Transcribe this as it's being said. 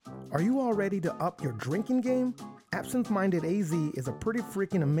Are you all ready to up your drinking game? Absinthe Minded AZ is a pretty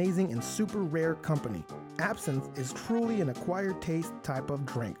freaking amazing and super rare company. Absinthe is truly an acquired taste type of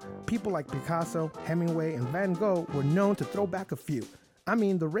drink. People like Picasso, Hemingway, and Van Gogh were known to throw back a few. I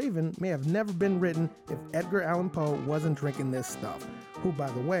mean, The Raven may have never been written if Edgar Allan Poe wasn't drinking this stuff, who, by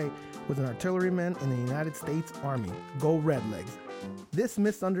the way, was an artilleryman in the United States Army. Go Redlegs. This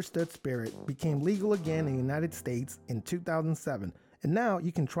misunderstood spirit became legal again in the United States in 2007, and now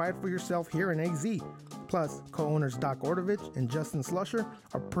you can try it for yourself here in AZ. Plus, co-owners Doc Ordovich and Justin Slusher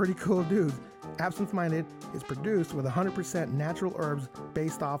are pretty cool dudes. Absinthe Minded is produced with 100% natural herbs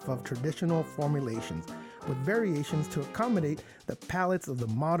based off of traditional formulations, with variations to accommodate the palates of the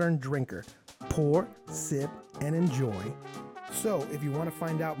modern drinker. Pour, sip, and enjoy. So, if you want to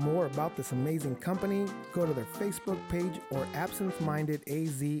find out more about this amazing company, go to their Facebook page or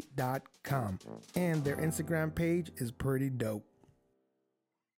absinthemindedaz.com. And their Instagram page is pretty dope.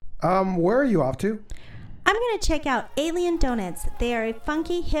 Where are you off to? I'm going to check out Alien Donuts. They are a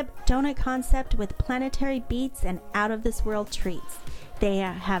funky, hip donut concept with planetary beats and out-of-this-world treats. They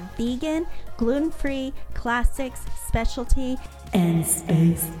have vegan, gluten-free, classics, specialty, and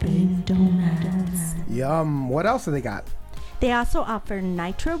space-themed donuts. Yum. What else do they got? They also offer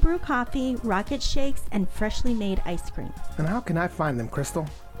nitro brew coffee, rocket shakes, and freshly made ice cream. And how can I find them, Crystal?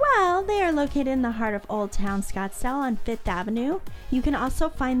 Well, they are located in the heart of Old Town Scottsdale on 5th Avenue. You can also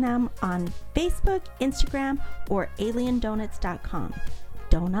find them on Facebook, Instagram, or aliendonuts.com.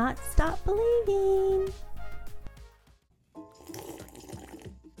 Do not stop believing.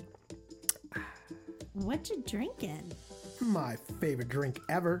 What you drinking? My favorite drink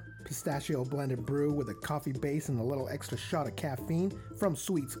ever, pistachio blended brew with a coffee base and a little extra shot of caffeine from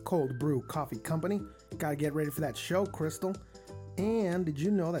Sweet's Cold Brew Coffee Company. Gotta get ready for that show, Crystal. And did you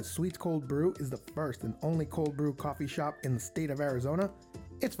know that Sweet's Cold Brew is the first and only cold brew coffee shop in the state of Arizona?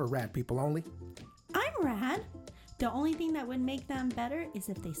 It's for rad people only. I'm rad. The only thing that would make them better is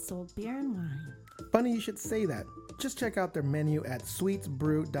if they sold beer and wine. Funny you should say that. Just check out their menu at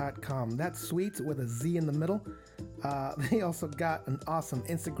sweetsbrew.com. That's Sweets with a Z in the middle. They also got an awesome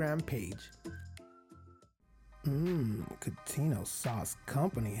Instagram page. Catino Sauce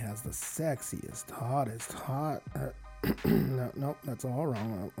Company has the sexiest, hottest, no, that's all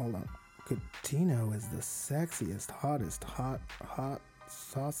wrong. Hold on. Catino is the sexiest, hottest, hot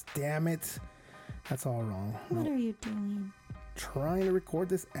sauce. Damn it. That's all wrong. What are you doing? Trying to record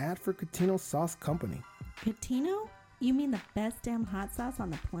this ad for Catino Sauce Company. Catino? You mean the best damn hot sauce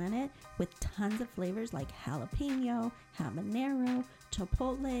on the planet with tons of flavors like jalapeno, habanero,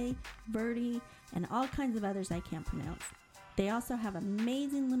 chipotle, verde, and all kinds of others I can't pronounce. They also have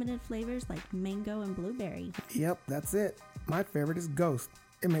amazing limited flavors like mango and blueberry. Yep, that's it. My favorite is Ghost.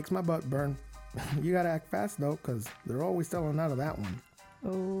 It makes my butt burn. You gotta act fast though, because they're always selling out of that one.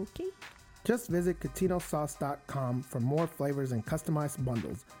 Okay. Just visit CatinoSauce.com for more flavors and customized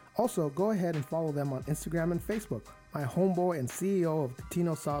bundles. Also, go ahead and follow them on Instagram and Facebook. My homeboy and CEO of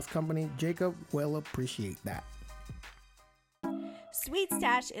Catino Sauce Company, Jacob, will appreciate that. Sweet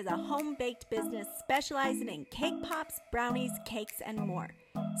Stash is a home-baked business specializing in cake pops, brownies, cakes, and more.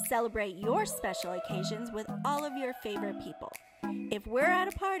 Celebrate your special occasions with all of your favorite people. If we're at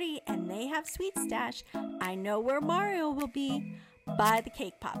a party and they have Sweet Stash, I know where Mario will be, by the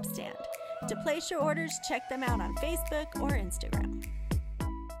cake pop stand. To place your orders, check them out on Facebook or Instagram.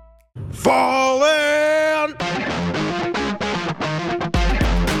 Falling!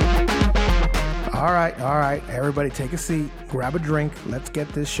 All right. Everybody take a seat, grab a drink. Let's get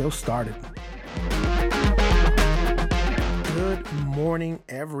this show started. Good morning,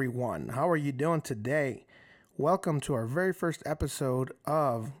 everyone. How are you doing today? Welcome to our very first episode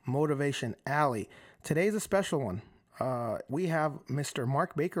of Motivation Alley. Today's a special one. We have Mr.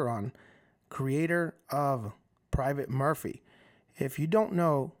 Mark Baker on, creator of Private Murphy. If you don't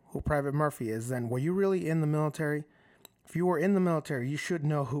know who Private Murphy is, then were you really in the military? If you were in the military, you should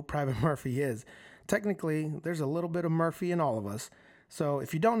know who Private Murphy is. Technically, there's a little bit of Murphy in all of us. So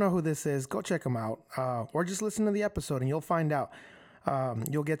if you don't know who this is, go check him out, or just listen to the episode and you'll find out.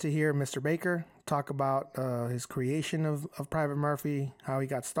 You'll get to hear Mr. Baker talk about his creation of Private Murphy, how he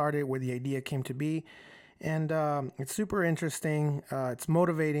got started, where the idea came to be. And it's super interesting. It's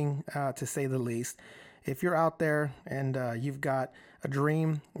motivating, to say the least. If you're out there and you've got a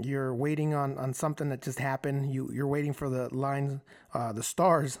dream, you're waiting on something that just happened, you're waiting for the lines, the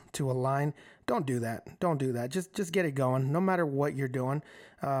stars to align, don't do that. Don't do that. Just get it going, no matter what you're doing.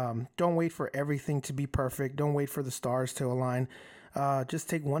 Don't wait for everything to be perfect. Don't wait for the stars to align. Just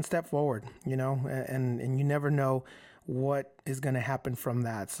take one step forward, and you never know what is going to happen from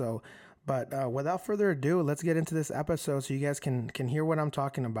that. So But without further ado, let's get into this episode so you guys can hear what I'm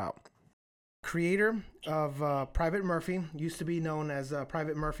talking about. Creator of Private Murphy, used to be known as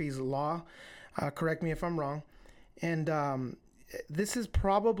Private Murphy's Law. Correct me if I'm wrong. And this is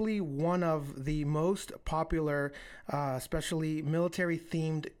probably one of the most popular, especially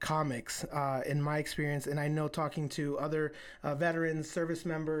military-themed comics in my experience. And I know talking to other veterans, service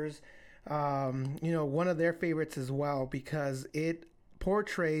members, one of their favorites as well, because it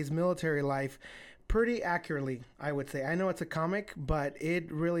portrays military life pretty accurately, I would say. I know it's a comic, but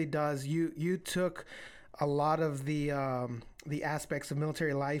it really does. You took a lot of the aspects of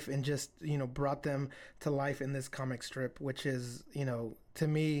military life and just brought them to life in this comic strip, which is to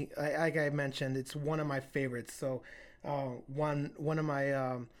me, like I mentioned, it's one of my favorites. So one of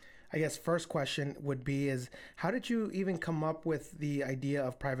my I guess first question would be is, how did you even come up with the idea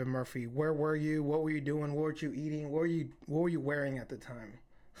of Private Murphy? Where were you? What were you doing? What were you eating? What were you wearing at the time?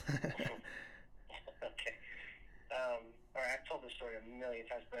 Okay. All right, I've told this story a million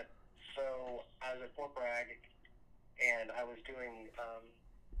times, but so I was at Fort Bragg, and I was doing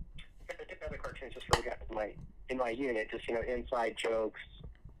other cartoons just for the guys in my unit, just inside jokes,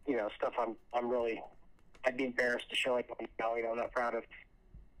 stuff I'd be embarrassed to show anyone, I'm not proud of.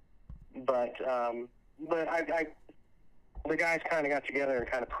 But I the guys kind of got together and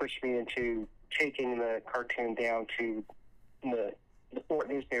kind of pushed me into taking the cartoon down to the Fort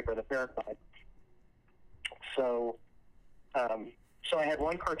newspaper, the Paraguay. So I had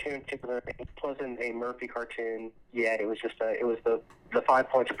one cartoon in particular. It wasn't a Murphy cartoon yet. It was just the 5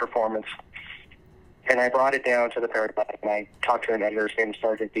 points of performance. And I brought it down to the Paraguay, and I talked to an editor named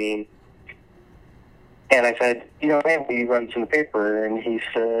Sergeant Dean. And I said, man, will you run this in the paper? And he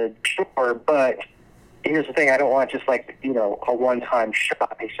said, sure, but here's the thing, I don't want just a one-time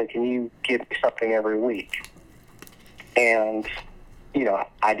shot. He said, can you give me something every week? And,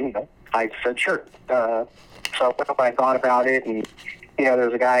 I didn't know. I said, sure. So I thought about it, and, there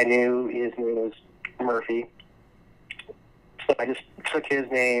was a guy I knew, his name was Murphy. So I just took his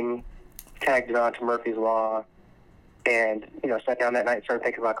name, tagged it on to Murphy's Law, and, sat down that night and started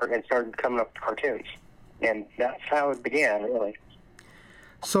thinking about and started coming up with cartoons. And that's how it began, really.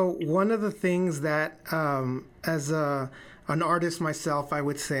 So one of the things that, as an artist myself, I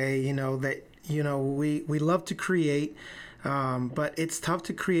would say, that we love to create, but it's tough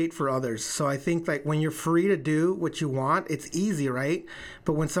to create for others. So I think when you're free to do what you want, it's easy, right?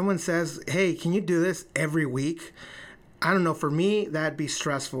 But when someone says, "Hey, can you do this every week?" I don't know. For me, that'd be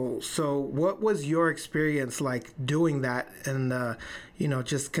stressful. So what was your experience like doing that and,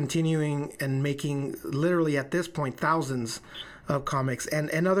 just continuing and making literally at this point thousands of comics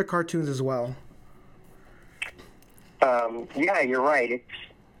and other cartoons as well? Yeah, you're right.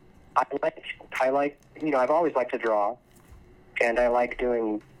 I like, I've always liked to draw, and I like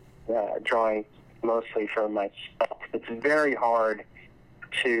doing drawing mostly for myself. It's very hard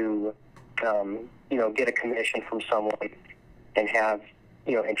to get a commission from someone and have,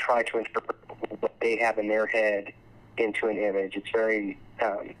 and try to interpret what they have in their head into an image. It's very,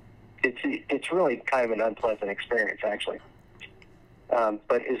 it's really kind of an unpleasant experience, actually.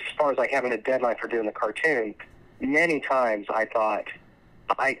 But as far as having a deadline for doing the cartoon, many times I thought,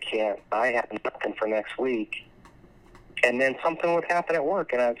 I have nothing for next week. And then something would happen at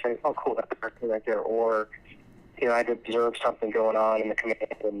work, and I'd say, oh, cool, that's a cartoon right there. Or, I'd observe something going on in the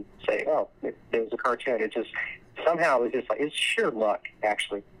command and say, oh, there's a cartoon. It just, somehow it was just it's sheer luck,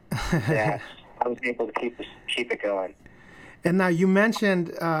 actually, that I was able to keep it going. And now you mentioned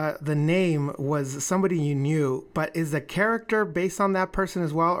the name was somebody you knew, but is the character based on that person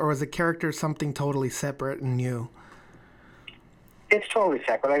as well, or is the character something totally separate and new? It's totally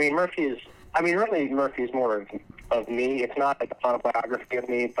separate. Really Murphy is more of me. It's not like a autobiography of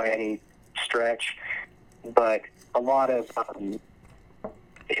me by any stretch, but a lot of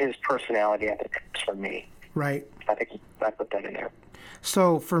his personality, I think, is from me. Right. I think I put that in there.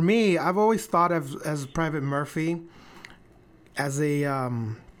 So for me, I've always thought of as Private Murphy as a,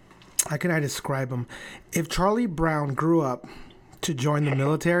 how can I describe him? If Charlie Brown grew up to join the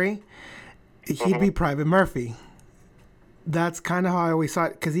military, he'd be Private Murphy. That's kind of how I always saw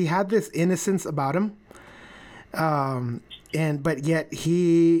it, because he had this innocence about him. But yet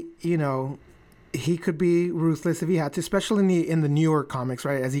he could be ruthless if he had to, especially in the newer comics,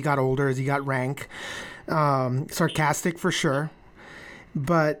 right? As he got older, as he got rank, sarcastic for sure.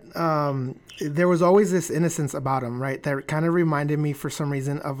 But there was always this innocence about him, right? That kind of reminded me, for some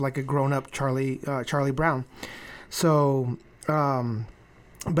reason, of like a grown-up Charlie Brown. So,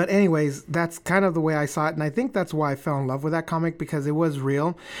 but anyways, that's kind of the way I saw it, and I think that's why I fell in love with that comic, because it was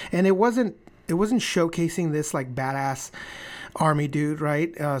real, and it wasn't showcasing this like badass army dude,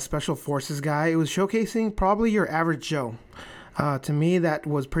 right? Special forces guy. It was showcasing probably your average Joe. To me, that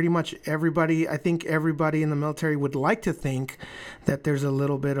was pretty much everybody. I think everybody in the military would like to think that there's a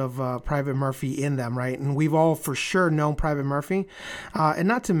little bit of Private Murphy in them, right? And we've all for sure known Private Murphy, and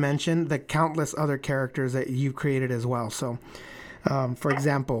not to mention the countless other characters that you've created as well. So, for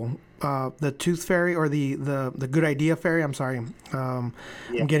example, the Tooth Fairy or the Good Idea Fairy. I'm sorry, I'm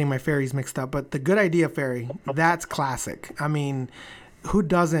getting my fairies mixed up. But the Good Idea Fairy, that's classic. I mean, who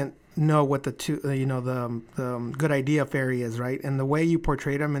doesn't know what the Good Idea Fairy is, right? And the way you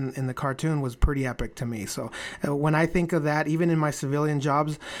portrayed him in the cartoon was pretty epic to me. So when I think of that, even in my civilian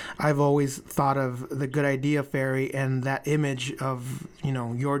jobs, I've always thought of the Good Idea Fairy, and that image of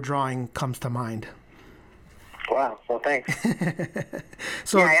your drawing comes to mind. Wow. Well, thanks.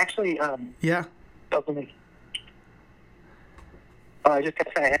 So yeah, I actually yeah. I just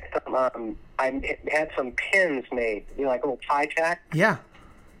gotta say, I had some pins made, like a little tie tack. Yeah.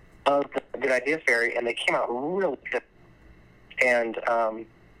 Of the Good Idea Fairy, and they came out really good. And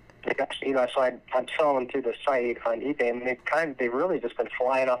they got, so I'm selling them through the site on eBay, and they've really just been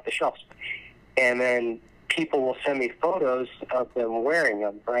flying off the shelves. And then people will send me photos of them wearing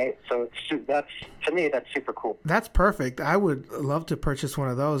them, right? So to me, that's super cool. That's perfect. I would love to purchase one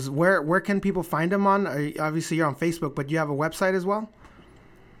of those. Where can people find them on? Obviously, you're on Facebook, but you have a website as well?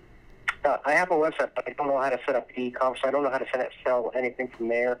 I have a website, but I don't know how to set up e-commerce. I don't know how to sell anything from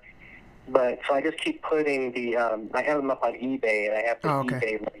there. But so I just keep putting I have them up on eBay, and I have the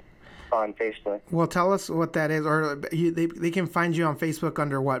eBay link on Facebook. Well, tell us what that is, or they can find you on Facebook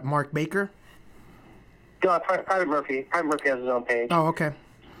under what? Mark Baker? No, Private Murphy. Private Murphy has his own page. Oh, okay.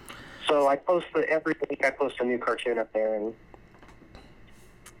 So I post every week. I post a new cartoon up there, and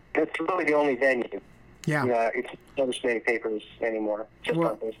it's really the only venue. Yeah. It's not many papers anymore. Just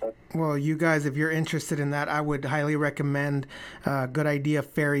on Facebook. Well, you guys, if you're interested in that, I would highly recommend Good Idea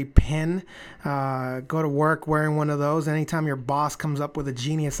Fairy pin. Go to work wearing one of those. Anytime your boss comes up with a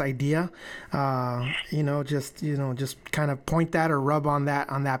genius idea, just kind of point that or rub on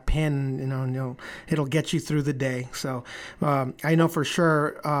that pin. It'll get you through the day. So I know for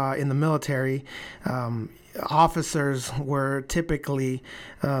sure in the military. Officers were typically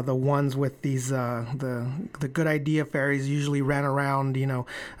the ones with these the Good Idea Fairies usually ran around,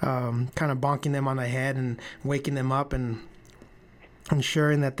 kind of bonking them on the head and waking them up and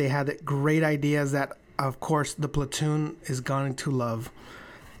ensuring that they had great ideas that, of course, the platoon is going to love.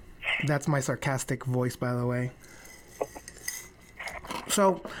 That's my sarcastic voice, by the way.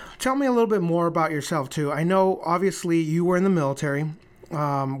 So tell me a little bit more about yourself, too. I know, obviously, you were in the military.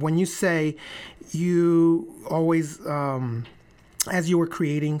 When you say you always, as you were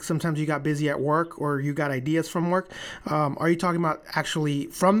creating, sometimes you got busy at work or you got ideas from work. Are you talking about actually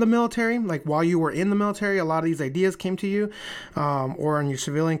from the military? Like while you were in the military, a lot of these ideas came to you, or in your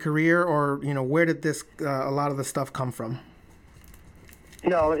civilian career, or, where did a lot of the stuff come from?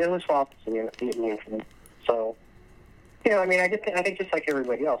 No, it was while I was in the infantry. So, I think just like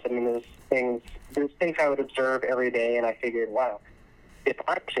everybody else, there's things I would observe every day, and I figured, wow, if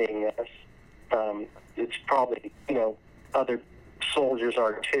I'm seeing this, it's probably, other soldiers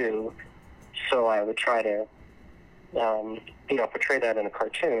are too. So I would try to, portray that in a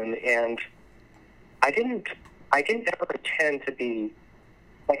cartoon. And I didn't ever intend to be,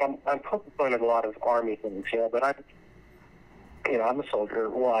 like, I'm poking fun at a lot of Army things, but I'm a soldier.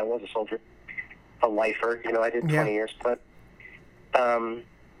 Well, I was a soldier, a lifer, I did 20 years, but, so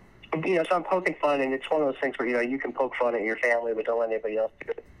I'm poking fun, and it's one of those things where, you can poke fun at your family, but don't let anybody else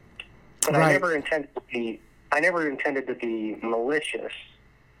do it. But right. I never intended to be malicious.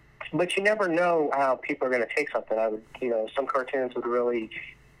 But you never know how people are going to take something. Some cartoons would really,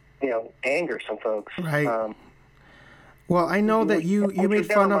 anger some folks. Right. Well, I know that you made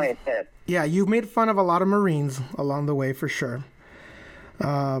fun of. Yeah, you made fun of a lot of Marines along the way, for sure.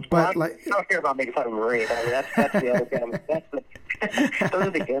 But I don't care about making fun of Marines. That's the other thing. Those are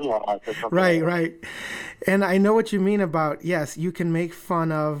the in-laws. Right, right. And I know what you mean about, yes, you can make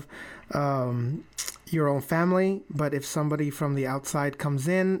fun of your own family, but if somebody from the outside comes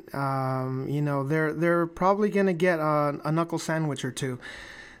in, they're probably going to get a knuckle sandwich or two.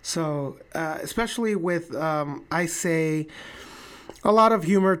 So especially with, I say, a lot of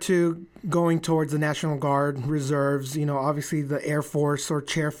humor to going towards the National Guard, reserves, obviously the Air Force or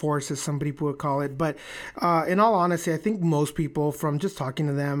Chair Force, as some people would call it. But in all honesty, I think most people, from just talking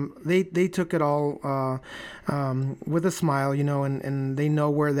to them, they took it all with a smile, and they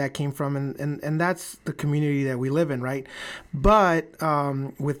know where that came from. And that's the community that we live in, right? But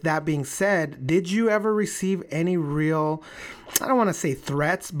with that being said, did you ever receive any real, I don't want to say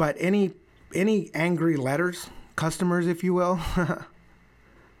threats, but any any angry letters, customers, if you will?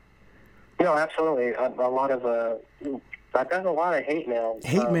 No, absolutely. A lot of I've gotten a lot of hate mail.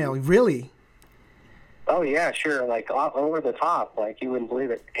 Hate mail, really? Oh yeah, sure. Like over the top, like you wouldn't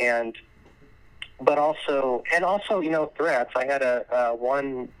believe it. But also, threats. I had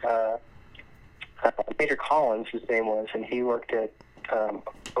one Major Collins, his name was, and he worked at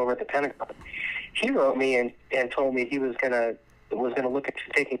over at the Pentagon. He wrote me and told me he was gonna look at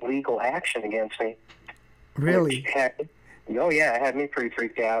taking legal action against me. Really? It had me pretty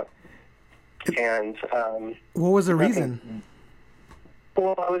freaked out. And what was the reason?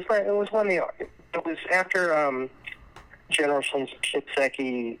 Well, it was after General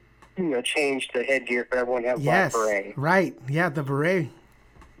Shinseki, changed the headgear for everyone to have black beret. Right. Yeah, the beret.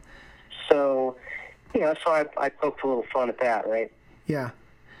 So, I poked a little fun at that, right? Yeah.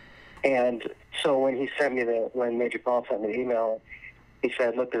 And so when Major Paul sent me the email, he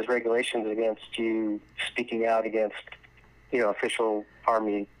said, "Look, there's regulations against you speaking out against, official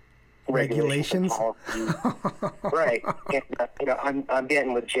Army regulations." Right. And, I'm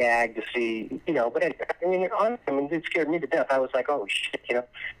getting with JAG to see, but it scared me to death. I was like, oh shit,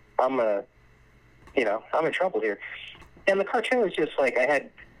 I'm in trouble here. And the cartoon was just like, I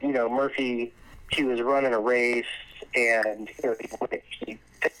had, Murphy, he was running a race, and,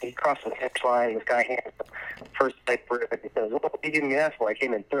 he crossed the finish line, this guy hands the first type for it, he says, "What did you give me that for? I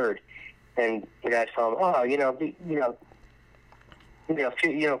came in third." And the guys tell him, "Oh,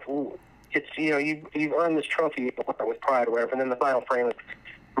 it's you've earned this trophy with pride or whatever." And then the final frame is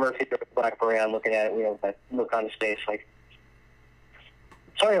Murphy with a black beret on looking at it, with that look on his face, like.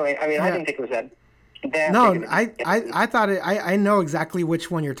 So anyway, I didn't think it was that. No, I thought it. I know exactly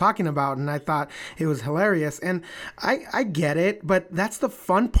which one you're talking about, and I thought it was hilarious. And I get it, but that's the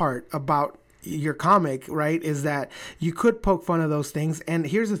fun part about your comic, right? Is that you could poke fun of those things. And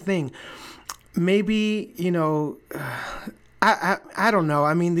here's the thing, maybe I don't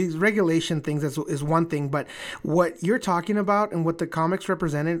know. These regulation things is one thing, but what you're talking about and what the comics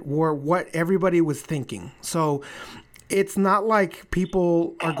represented were what everybody was thinking. So it's not like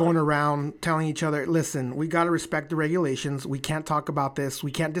people are going around telling each other, "Listen, we got to respect the regulations. We can't talk about this. We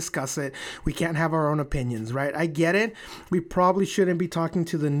can't discuss it. We can't have our own opinions," right? I get it. We probably shouldn't be talking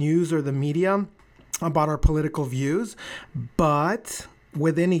to the news or the media about our political views, but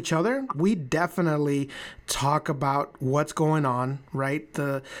within each other, we definitely talk about what's going on, right?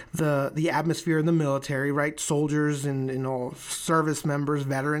 The atmosphere in the military, right? Soldiers and service members,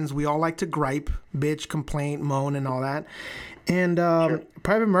 veterans, we all like to gripe, bitch, complain, moan, and all that. And sure.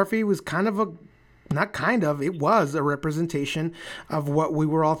 Private Murphy was it was a representation of what we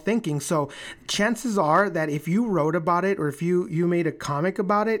were all thinking. So chances are that if you wrote about it or if you made a comic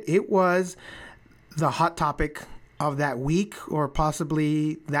about it, it was the hot topic of that week or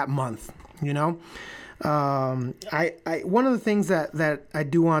possibly that month, I one of the things that I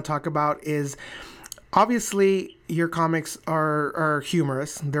do want to talk about is obviously your comics are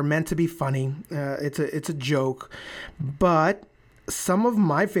humorous. They're meant to be funny. It's a joke, but some of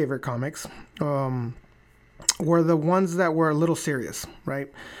my favorite comics were the ones that were a little serious,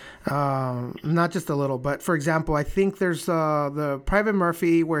 right? Not just a little, but for example, I think there's the Private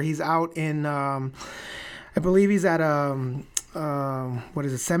Murphy where he's out in I believe he's at a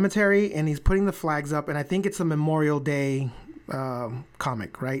cemetery, and he's putting the flags up, and I think it's a Memorial Day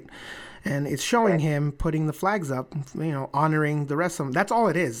comic, right? And it's showing him putting the flags up, honoring the rest of them. That's all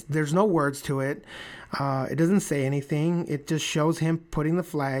it is. There's no words to it. It doesn't say anything. It just shows him putting the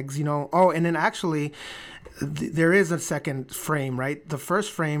flags, Oh, and then actually, there is a second frame, right? The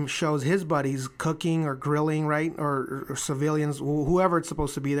first frame shows his buddies cooking or grilling, right? Or civilians, whoever it's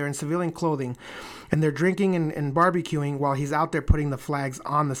supposed to be there in civilian clothing. And they're drinking and barbecuing while he's out there putting the flags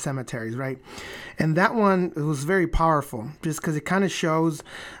on the cemeteries, right? And that one was very powerful just because it kind of shows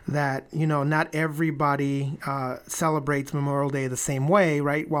that, not everybody celebrates Memorial Day the same way,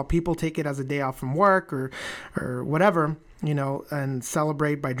 right? While people take it as a day off from work or whatever, and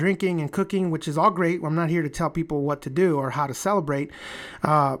celebrate by drinking and cooking, which is all great. I'm not here to tell people what to do or how to celebrate,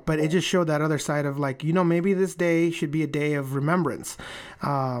 but it just showed that other side of maybe this day should be a day of remembrance,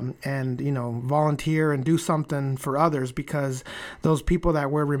 and, volunteer and do something for others because those people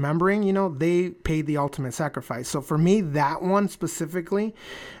that we're remembering, they paid the ultimate sacrifice. So for me, that one specifically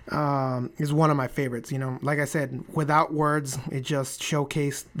is one of my favorites. Like I said, without words, it just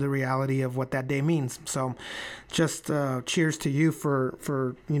showcased the reality of what that day means. So just cheers to you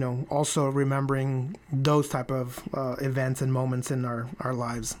for also remembering those type of events and moments in our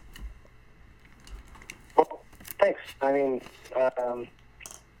lives. Well, thanks.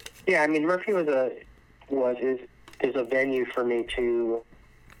 Murphy is a venue for me to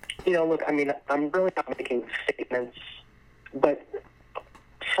look, I mean, I'm really not making statements, but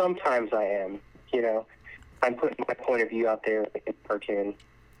sometimes I am, I'm putting my point of view out there in the cartoon.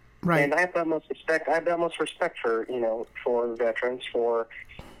 Right. And I have the utmost respect. For, for veterans, for,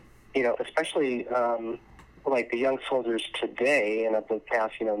 especially, like the young soldiers today and of the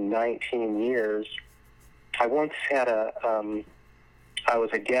past, 19 years. I once had I was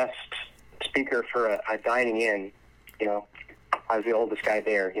a guest speaker for a dining in, I was the oldest guy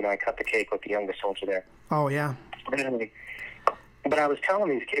there. I cut the cake with the youngest soldier there. Oh, yeah. But I was telling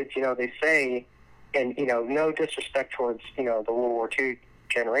these kids, they say, and, no disrespect towards, the World War II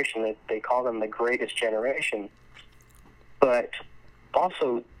generation, they call them the greatest generation. But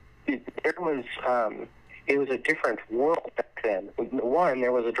also, it was a different world back then. One,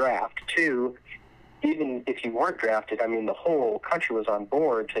 there was a draft. Two, even if you weren't drafted, I mean, the whole country was on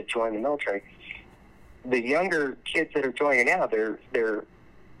board to join the military. The younger kids that are joining now, they're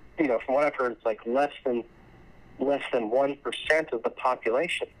from what I've heard, it's like less than 1% of the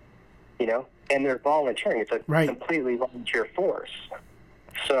population, and they're volunteering. It's a completely volunteer force.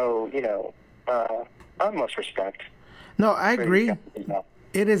 So, utmost respect. No, I agree.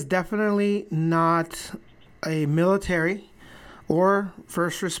 It is definitely not a military or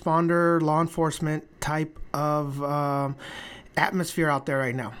first responder, law enforcement type of atmosphere out there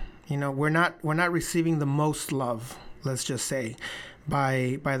right now. We're not receiving the most love, let's just say,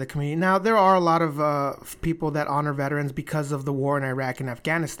 by the community. Now, there are a lot of people that honor veterans because of the war in Iraq and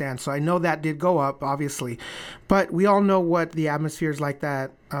Afghanistan. So I know that did go up, obviously. But we all know what the atmosphere is like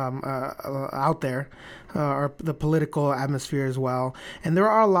that out there, or the political atmosphere as well. And there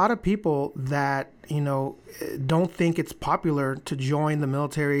are a lot of people that, don't think it's popular to join the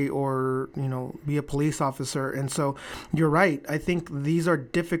military or, be a police officer. And so you're right. I think these are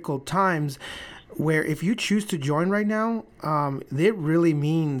difficult times where if you choose to join right now, it really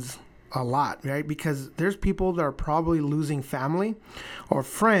means a lot, right? Because there's people that are probably losing family or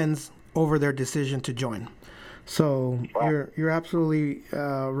friends over their decision to join. So you're absolutely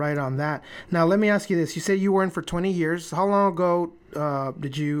right on that. Now, let me ask you this. You said you were in for 20 years. How long ago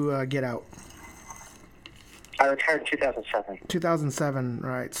did you get out? I retired in 2007. 2007,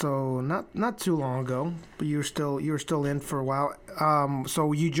 right? So not too long ago, but you were still in for a while.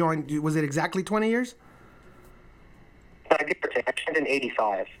 So you joined. Was it exactly 20 years? I joined in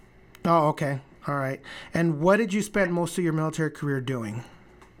 85. Oh, okay, all right. And what did you spend most of your military career doing,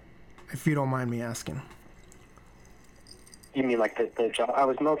 if you don't mind me asking? You mean like the job? I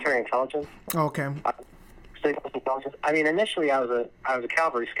was military intelligence. Oh, okay. Signals intelligence. I mean, initially I was a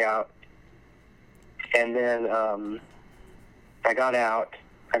cavalry scout. And then I got out.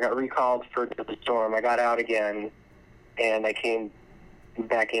 I got recalled for the storm. I got out again, and I came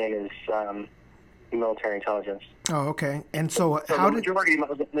back in as military intelligence. Oh, okay. And so how the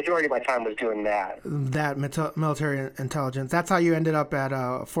majority of my time was doing that? That military intelligence. That's how you ended up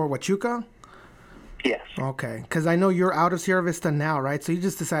at Fort Huachuca? Yes. Okay. Because I know you're out of Sierra Vista now, right? So you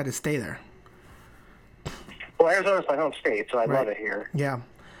just decided to stay there. Well, Arizona's my home state, so I love it here. Yeah.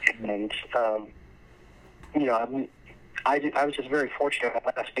 And I was just very fortunate.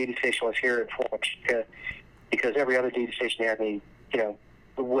 My last duty station was here at Fort Huachuca because every other duty station had me,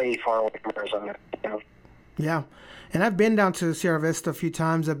 way far away from Arizona. Yeah, and I've been down to Sierra Vista a few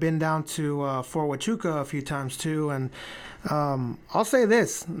times. I've been down to Fort Huachuca a few times too, and I'll say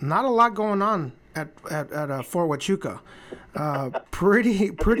this: not a lot going on at Fort Huachuca.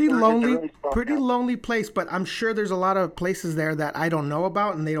 Pretty lonely place, but I'm sure there's a lot of places there that I don't know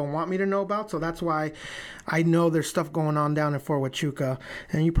about and they don't want me to know about. So that's why I know there's stuff going on down in Fort Huachuca,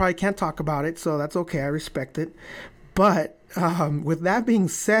 and you probably can't talk about it. So that's okay. I respect it. But with that being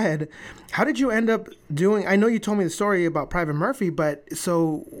said, how did you end up doing? I know you told me the story about Private Murphy, but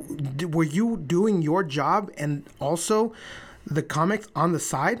so were you doing your job and also the comics on the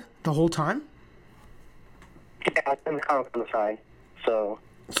side the whole time? Yeah, I was in the comics on the side. So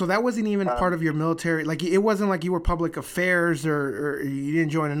that wasn't even part of your military. Like, it wasn't like you were public affairs or you didn't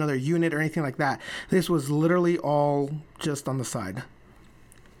join another unit or anything like that. This was literally all just on the side.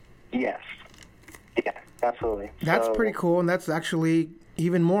 Yes. Yeah, absolutely. That's pretty cool, and that's actually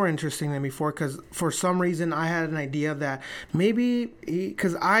even more interesting than before, because for some reason I had an idea that maybe,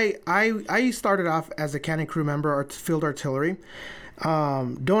 because I started off as a cannon crew member or field artillery.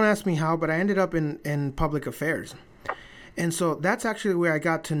 Don't ask me how, but I ended up in public affairs. And so that's actually where I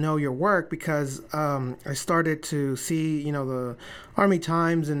got to know your work, because I started to see, the Army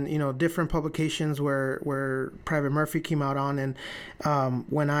Times and, different publications where Private Murphy came out on. And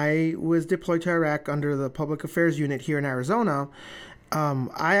when I was deployed to Iraq under the public affairs unit here in Arizona,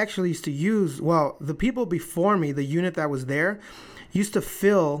 I actually used to use, the people before me, the unit that was there, used to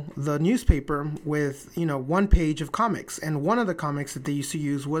fill the newspaper with, one page of comics. And one of the comics that they used to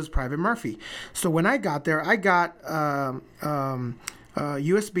use was Private Murphy. So when I got there, I got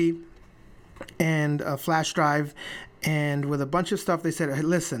USB and a flash drive, and with a bunch of stuff, they said, hey,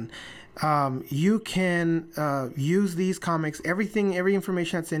 listen, you can use these comics, every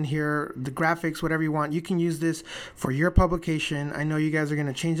information that's in here, the graphics, whatever you want, you can use this for your publication. I know you guys are going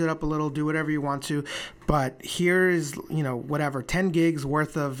to change it up a little, do whatever you want to, but here's, 10 gigs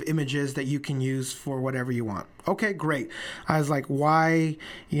worth of images that you can use for whatever you want. Okay, great. I was like, why,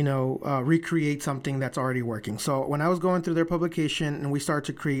 recreate something that's already working? So when I was going through their publication and we started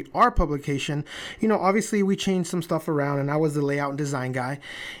to create our publication, obviously we changed some stuff around, and I was the layout and design guy.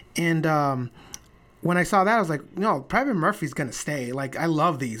 And when I saw that, I was like, no, Private Murphy's going to stay. Like, I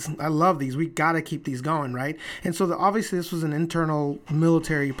love these. We got to keep these going, right? And so obviously this was an internal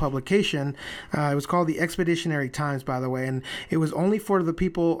military publication. It was called the Expeditionary Times, by the way. And it was only for the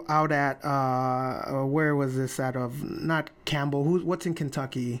people out at, where was this out of? Not Campbell. What's in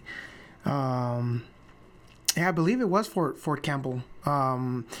Kentucky? Yeah, I believe it was Fort Campbell.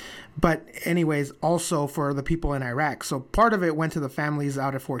 But anyways, also for the people in Iraq. So part of it went to the families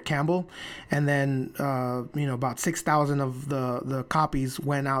out at Fort Campbell. And then, about 6,000 of the copies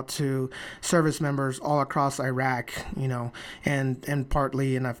went out to service members all across Iraq, and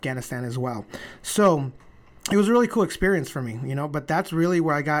partly in Afghanistan as well. So it was a really cool experience for me, but that's really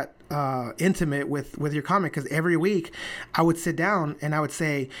where I got intimate with your comic, because every week I would sit down and I would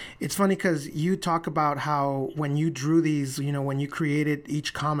say, it's funny because you talk about how when you drew these, when you created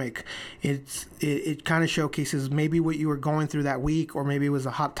each comic, it kind of showcases maybe what you were going through that week, or maybe it was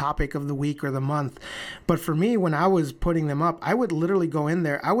a hot topic of the week or the month. But for me, when I was putting them up, I would literally go in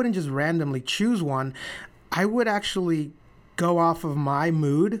there. I wouldn't just randomly choose one. I would actually go off of my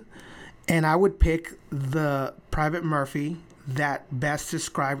mood, and I would pick the Private Murphy that best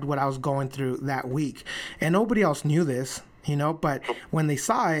described what I was going through that week. And nobody else knew this, but when they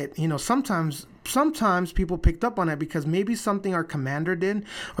saw it, sometimes people picked up on it because maybe something our commander did,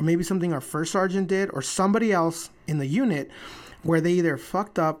 or maybe something our first sergeant did, or somebody else in the unit where they either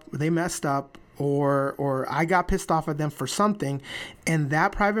fucked up, they messed up, or I got pissed off at them for something. And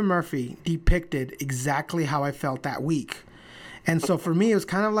that Private Murphy depicted exactly how I felt that week. And so for me, it was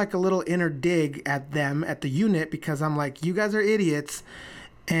kind of like a little inner dig at them, at the unit, because I'm like, you guys are idiots,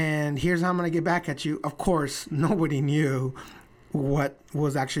 and here's how I'm going to get back at you. Of course, nobody knew what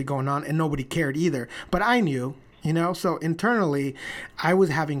was actually going on, and nobody cared either. But I knew, so internally, I was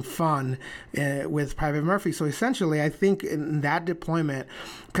having fun with Private Murphy. So essentially, I think in that deployment,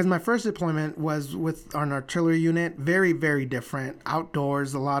 because my first deployment was with an artillery unit, very, very different,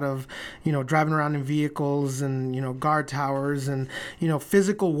 outdoors, a lot of, driving around in vehicles and, guard towers and,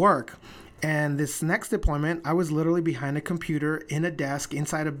 physical work. And this next deployment, I was literally behind a computer in a desk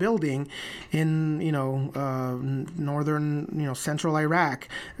inside a building in, northern, central Iraq,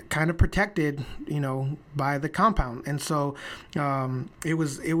 kind of protected, by the compound. And so it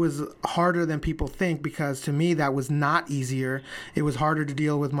was harder than people think, because to me, that was not easier. It was harder to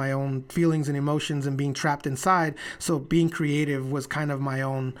deal with my own feelings and emotions and being trapped inside. So being creative was kind of my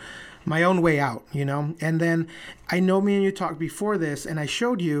own way out, And then I know me and you talked before this, and I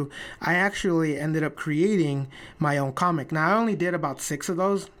showed you, I actually ended up creating my own comic. Now, I only did about 6 of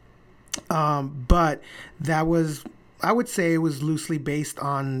those, but that was, I would say it was loosely based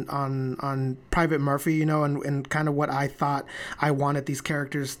on Private Murphy, and kind of what I thought I wanted these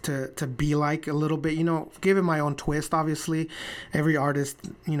characters to be like a little bit, give it my own twist. Obviously, every artist,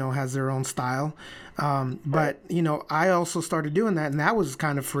 has their own style. But, I also started doing that, and that was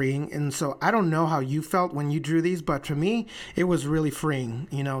kind of freeing. And so I don't know how you felt when you drew these, but to me, it was really freeing,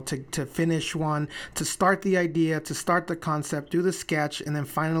 to finish one, to start the idea, to start the concept, do the sketch, and then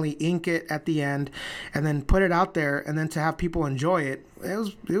finally ink it at the end, and then put it out there, and then to have people enjoy it. It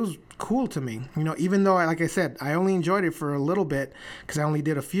was cool to me, even though, like I said, I only enjoyed it for a little bit because I only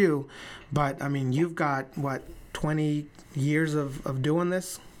did a few. But I mean, you've got 20 years of doing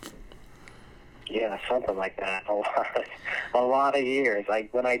this? Yeah, something like that. A lot of years.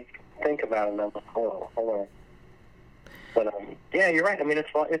 Like, when I think about it, I'm like, hold on. But yeah, you're right. I mean, it's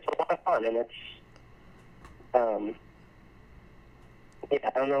a lot of fun, and it's yeah,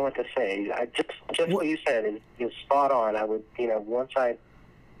 I don't know what to say. I just what you said is spot on. I would, once I'd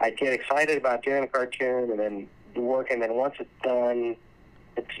get excited about doing a cartoon and then work, and then once it's done,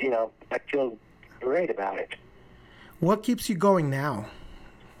 it's I feel great about it. What keeps you going now?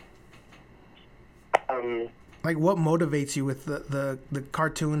 Like, what motivates you with the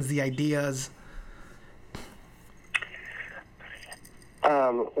cartoons, the ideas?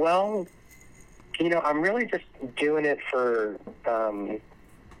 Well, I'm really just doing it for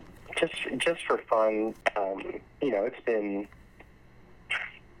just for fun. It's been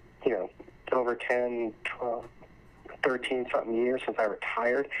over 10, 12, 13 something years since I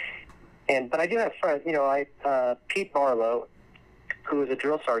retired. But I do have friends. Pete Barlow, who is a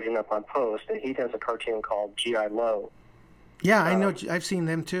drill sergeant up on post, and he does a cartoon called G.I. Low. Yeah, I know. I've seen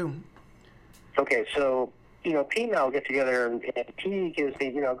them too. Okay, so Pete and I will get together, and he gives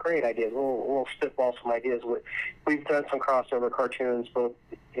me great ideas. We'll spitball some ideas. We've done some crossover cartoons, both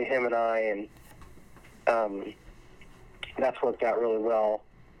him and I, and that's worked out really well.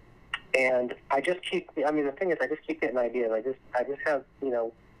 And I just keep. The thing is, I just keep getting ideas. I just have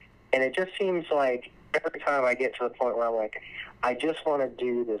and it just seems like every time I get to the point where I'm like, I just want to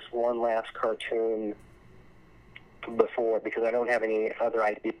do this one last cartoon because I don't have any other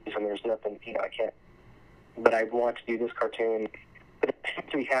ideas and there's nothing, I can't, but I want to do this cartoon. But it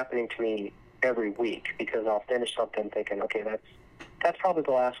seems to be happening to me every week because I'll finish something thinking, okay, that's probably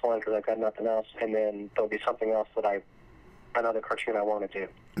the last one because I've got nothing else, and then there'll be something else another cartoon I want to do.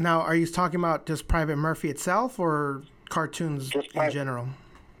 Now, are you talking about just Private Murphy itself or cartoons just in general?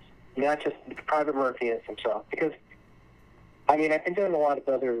 Not just Private Murphy himself, because I've been doing a lot of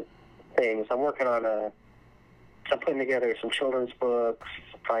other things. I'm putting together some children's books.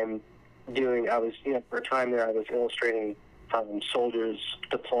 For a time there I was illustrating soldiers'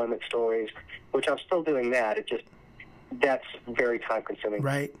 deployment stories, which I'm still doing that. That's very time consuming.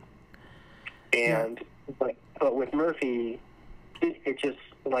 Right. And but with Murphy, it just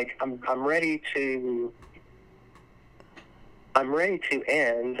like I'm ready to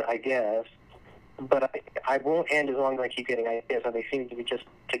end, I guess, but I won't end as long as I keep getting ideas, and they seem to be just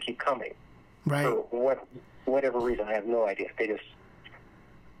to keep coming. Right. For whatever reason, I have no idea. They just,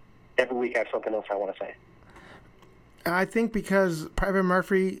 every week I have something else I want to say. I think because Private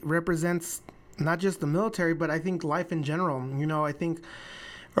Murphy represents not just the military, but I think life in general. I think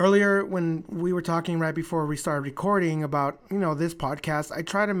earlier when we were talking right before we started recording about, this podcast, I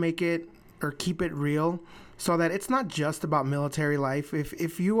try to make it or keep it real so that it's not just about military life.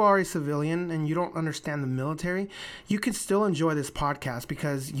 If you are a civilian and you don't understand the military, you can still enjoy this podcast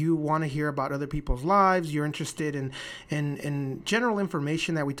because you want to hear about other people's lives. You're interested in general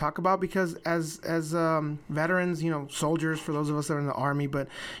information that we talk about because as veterans, soldiers, for those of us that are in the Army, but,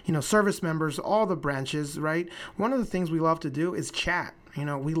 service members, all the branches, right? One of the things we love to do is chat.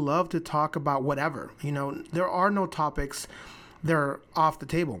 We love to talk about whatever. There are no topics that are off the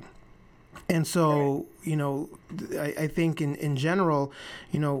table. And so, I think in general,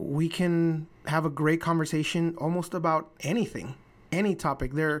 we can have a great conversation almost about anything, any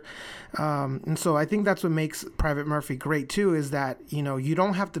topic there. And so I think that's what makes Private Murphy great too, is that, you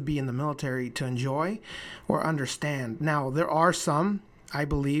don't have to be in the military to enjoy or understand. Now, I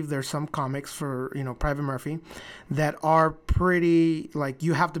believe there's some comics for, Private Murphy that are pretty, like,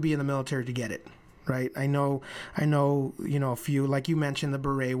 you have to be in the military to get it. Right. I know, a few, like you mentioned, the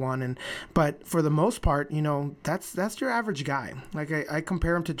beret one. But for the most part, that's your average guy. Like I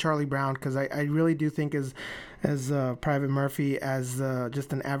compare him to Charlie Brown because I really do think as Private Murphy as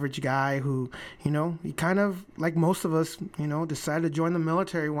just an average guy who, he kind of, like most of us, decided to join the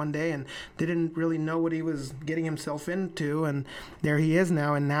military one day and didn't really know what he was getting himself into. And there he is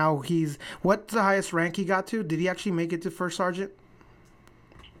now. And now what's the highest rank he got to? Did he actually make it to first sergeant?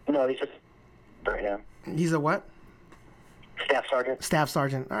 No, he's just right now. He's a what? Staff sergeant. Staff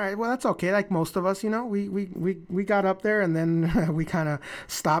sergeant. All right. Well, that's okay. Like most of us, we got up there and then we kind of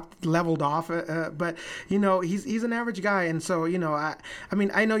stopped, leveled off. But he's an average guy, and so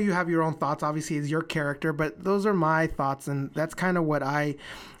I know you have your own thoughts. Obviously, it's your character, but those are my thoughts, and that's kind of what I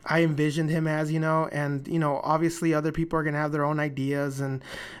envisioned him as. And obviously other people are gonna have their own ideas, and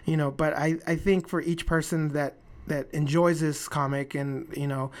but I think for each person that enjoys this comic, and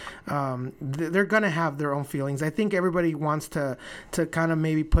they're gonna have their own feelings. I think everybody wants to kind of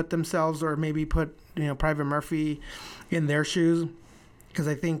maybe put themselves, or maybe put Private Murphy in their shoes, because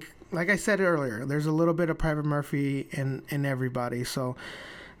I think, like I said earlier, there's a little bit of Private Murphy in everybody. So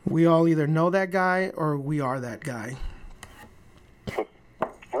we all either know that guy or we are that guy. Well,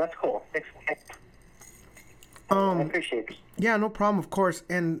 that's cool. Thanks. I appreciate it. Yeah, no problem, of course.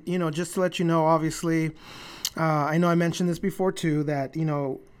 And just to let you know, obviously, I know I mentioned this before too, that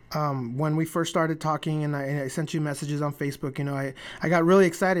when we first started talking and I sent you messages on Facebook, I got really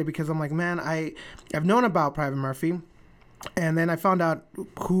excited because I'm like, man, I've known about Private Murphy, And then I found out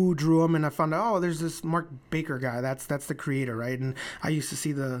who drew them, and I found out, oh, there's this Mark Baker guy. That's the creator, right? And I used to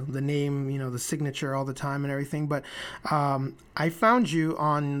see the name, the signature all the time and everything. But I found you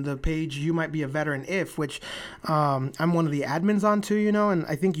on the page You Might Be a Veteran If, which I'm one of the admins on too, and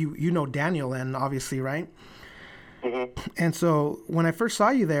I think you know Daniel, and obviously, right? Mm-hmm. And so when I first saw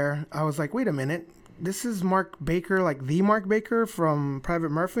you there, I was like, wait a minute. This is Mark Baker, like the Mark Baker from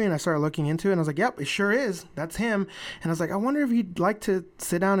Private Murphy. And I started looking into it, and I was like, yep, it sure is. That's him. And I was like, I wonder if he'd like to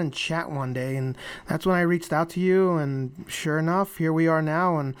sit down and chat one day. And that's when I reached out to you. And sure enough, here we are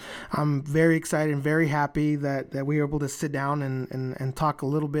now. And I'm very excited and very happy that we were able to sit down and talk a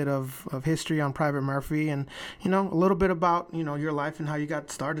little bit of history on Private Murphy, and, a little bit about, your life and how you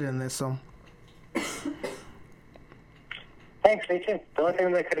got started in this. So Thanks, me too. The only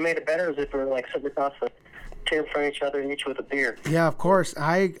thing that could have made it better is if we were like sitting across the table from each other, each with a beer. Yeah, of course.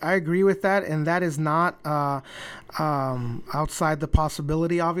 I agree with that, and that is not outside the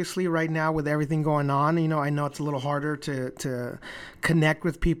possibility, obviously, right now with everything going on. I know it's a little harder to connect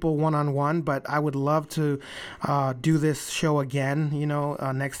with people one-on-one, but I would love to do this show again,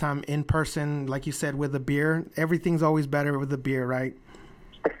 next time in person, like you said, with a beer. Everything's always better with a beer, right?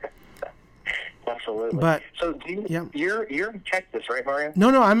 Absolutely. But so you're in Texas, right, Mario?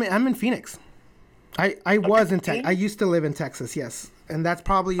 No, I'm in Phoenix. I was in Texas. Phoenix? I used to live in Texas, yes, and that's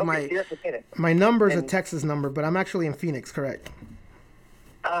probably Okay, my number is a Texas number, but I'm actually in Phoenix, correct?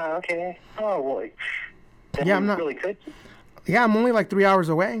 Okay. Oh boy. Then Yeah, we I'm not really could. Yeah, I'm only like 3 hours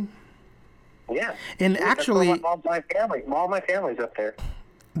away. Yeah. And That's actually, where all my family's up there.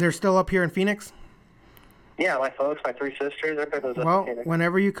 they're still up here in Phoenix. Yeah, my folks, my three sisters, everybody lives Well, up in Phoenix.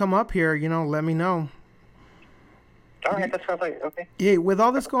 whenever you come up here, let me know. All right, that sounds like okay. Yeah, with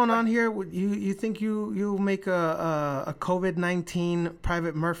all this going on here, you think you'll make a COVID-19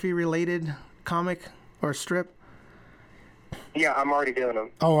 Private Murphy related comic or strip? Yeah, I'm already doing them.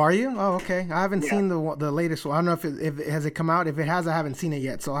 Oh, are you? Oh, okay. I haven't Yeah. seen the latest one. I don't know if it has it come out. If it has, I haven't seen it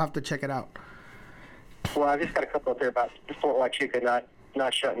yet, so I'll have to check it out. Well, I just got a couple up there about Fort Huachuca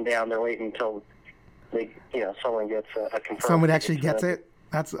not shutting down. They're waiting until someone gets a confirmed. Someone actually gets it.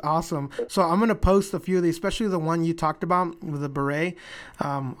 That's awesome. So I'm gonna post a few of these, especially the one you talked about with the beret.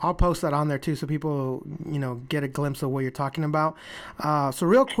 I'll post that on there too, so people get a glimpse of what you're talking about. So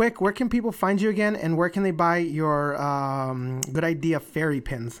real quick, where can people find you again, and where can they buy your Good Idea fairy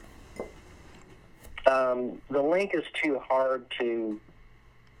pins? The link is too hard to.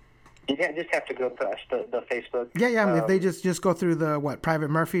 You just have to go past the Facebook. Yeah. If they just go through the Private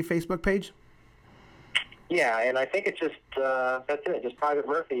Murphy Facebook page. Yeah, and I think it's just that's it. Just Private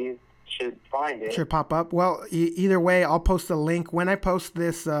Murphy should find it. Should pop up. Well, either way, I'll post a link. When I post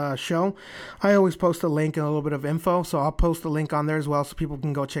this show, I always post a link and a little bit of info. So I'll post a link on there as well so people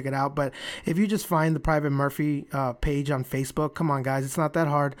can go check it out. But if you just find the Private Murphy page on Facebook, come on, guys. It's not that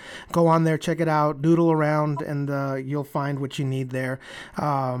hard. Go on there, check it out, doodle around, and you'll find what you need there.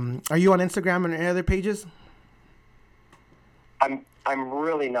 Are you on Instagram and any other pages? I'm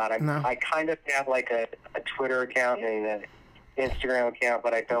really not. No. I kind of have like a Twitter account and an Instagram account,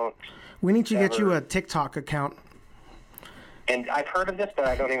 but I don't. We need to get you a TikTok account. And I've heard of this, but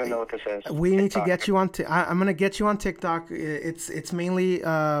I don't even know what this is. We need to get you on. I'm gonna get you on TikTok. It's mainly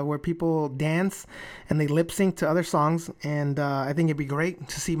where people dance and they lip sync to other songs, and I think it'd be great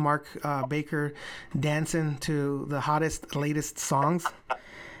to see Mark Baker dancing to the hottest, latest songs,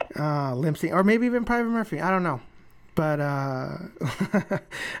 lip sync, or maybe even Private Murphy. I don't know. But I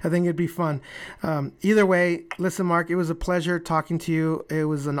think it'd be fun. Either way, listen, Mark, it was a pleasure talking to you. It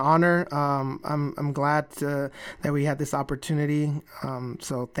was an honor. I'm glad that we had this opportunity.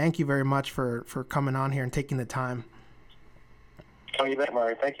 So thank you very much for coming on here and taking the time. Oh, you bet,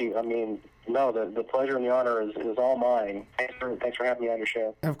 Mario. Thank you. I mean, no, the pleasure and the honor is all mine. Thanks for having me on your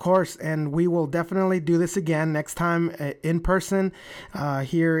show. Of course, and we will definitely do this again next time in person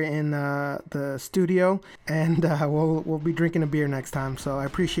here in the studio, and we'll be drinking a beer next time. So I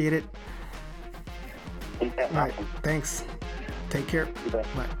appreciate it. All right, thanks. Take care. You bet.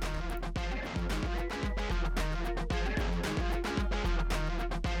 Bye.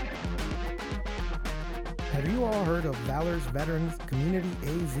 Have you all heard of Valor's Veterans Community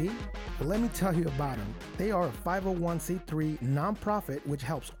AZ? Well, let me tell you about them. They are a 501c3 nonprofit which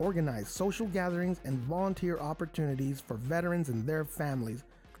helps organize social gatherings and volunteer opportunities for veterans and their families.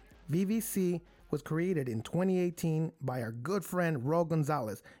 VVC was created in 2018 by our good friend Ro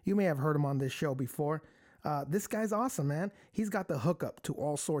Gonzalez. You may have heard him on this show before. This guy's awesome, man. He's got the hookup to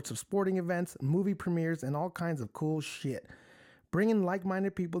all sorts of sporting events, movie premieres, and all kinds of cool shit. Bringing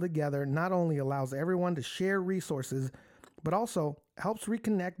like-minded people together not only allows everyone to share resources, but also helps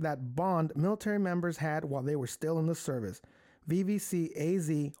reconnect that bond military members had while they were still in the service. VVC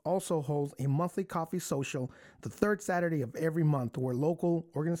AZ also holds a monthly coffee social the third Saturday of every month where local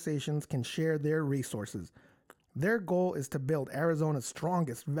organizations can share their resources. Their goal is to build Arizona's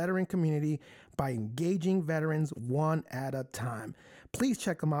strongest veteran community by engaging veterans one at a time. Please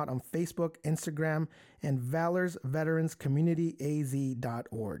check them out on Facebook, Instagram, and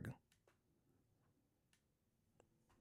ValorsVeteransCommunityAZ.org.